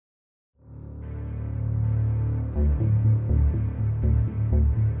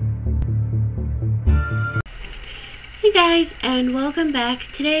Hey guys, and welcome back.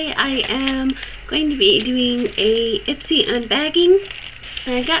 Today I am going to be doing a Ipsy unbagging.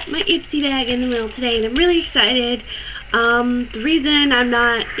 And I got my Ipsy bag in the mail today and I'm really excited. The reason I'm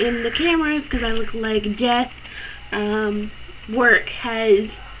not in the camera is because I look like death. Work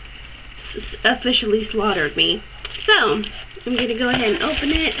has officially slaughtered me. So, I'm going to go ahead and open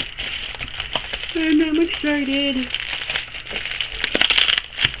it. And I'm excited.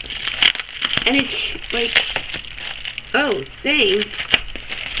 And it's like, oh, dang.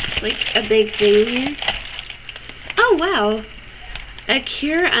 Like a big thing here. Oh, wow. A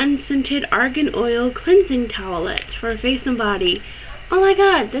Cure Unscented Argan Oil Cleansing Towelette for face and body. Oh my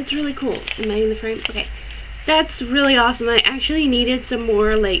god, that's really cool. Am I in the frame? Okay. That's really awesome. I actually needed some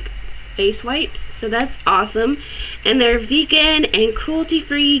more, like, face wipes. So that's awesome. And they're vegan and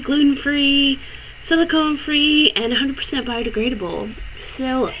cruelty-free, gluten-free, silicone-free, and 100% biodegradable.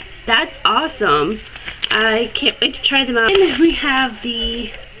 So that's awesome. I can't wait to try them out. And then we have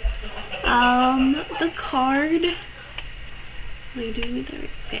the card. Am I doing it right?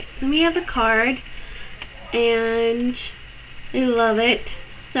 Okay, so we have the card, and I love it.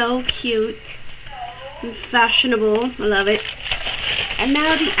 So cute and fashionable. I love it. And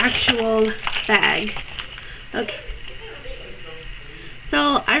now the actual bag. Okay. So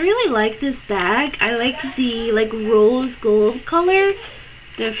I really like this bag. I like the rose gold color.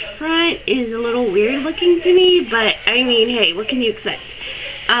 The front is a little weird looking to me, but I mean, hey, what can you expect?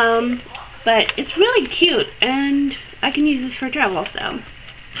 But it's really cute, and I can use this for travel,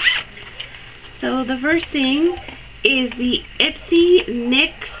 so the first thing is the Ipsy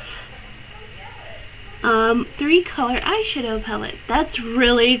NYX 3-color eyeshadow palette. That's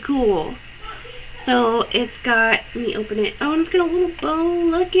really cool. So it's got, let me open it. Oh, and it's got a little bow.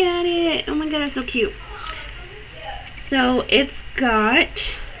 Look at it. Oh my god, it's so cute. So it's got,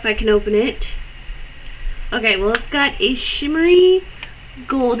 if I can open it. Okay, well, it's got a shimmery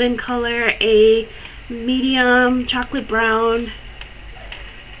golden color, a medium chocolate brown,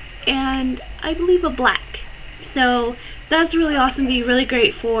 and I believe a black. So that's really awesome. Be really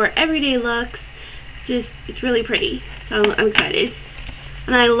great for everyday looks. Just, it's really pretty. So I'm excited.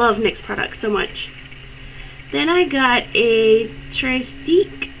 And I love NYX products so much. Then I got a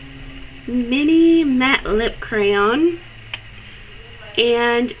Trestique mini matte lip crayon.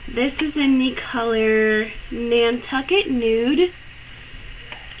 And this is in the color Nantucket Nude.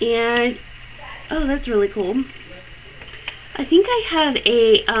 And, oh, that's really cool. I think I have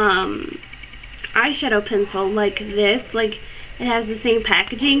a eyeshadow pencil like this. Like, it has the same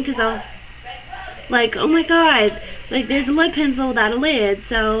packaging, because I was like, oh my god, like, there's a lip pencil without a lid.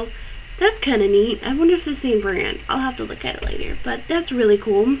 So that's kind of neat. I wonder if it's the same brand. I'll have to look at it later. But that's really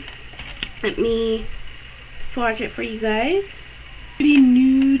cool. Let me swatch it for you guys. Pretty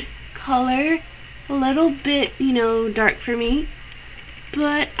nude color, a little bit, you know, dark for me,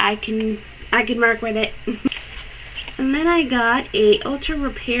 but I can work with it. And then I got a Ultra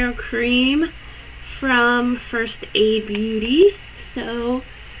Repair Cream from First Aid Beauty, so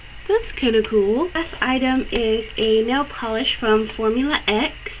that's kind of cool. Last item is a nail polish from Formula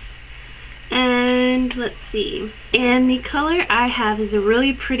X, and let's see. And the color I have is a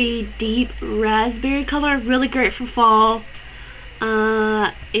really pretty deep raspberry color, really great for fall.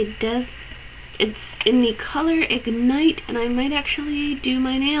 It's in the color Ignite, and I might actually do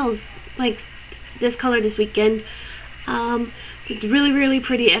my nails like this color this weekend. It's really, really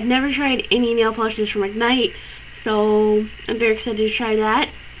pretty. I've never tried any nail polishes from Ignite, so I'm very excited to try that.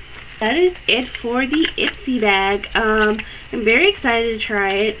 That is it for the Ipsy bag. I'm very excited to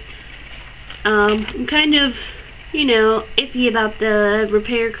try it. I'm kind of, you know, iffy about the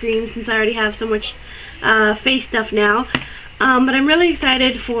repair cream since I already have so much face stuff now. But I'm really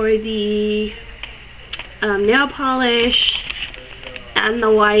excited for the nail polish and the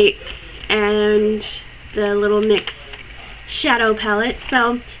wipes and the little NYX shadow palette.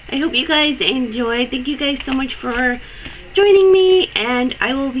 So I hope you guys enjoyed. Thank you guys so much for joining me, and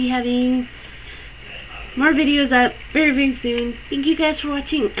I will be having more videos up very, very soon. Thank you guys for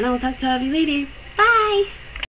watching, and I will talk to all of you later. Bye!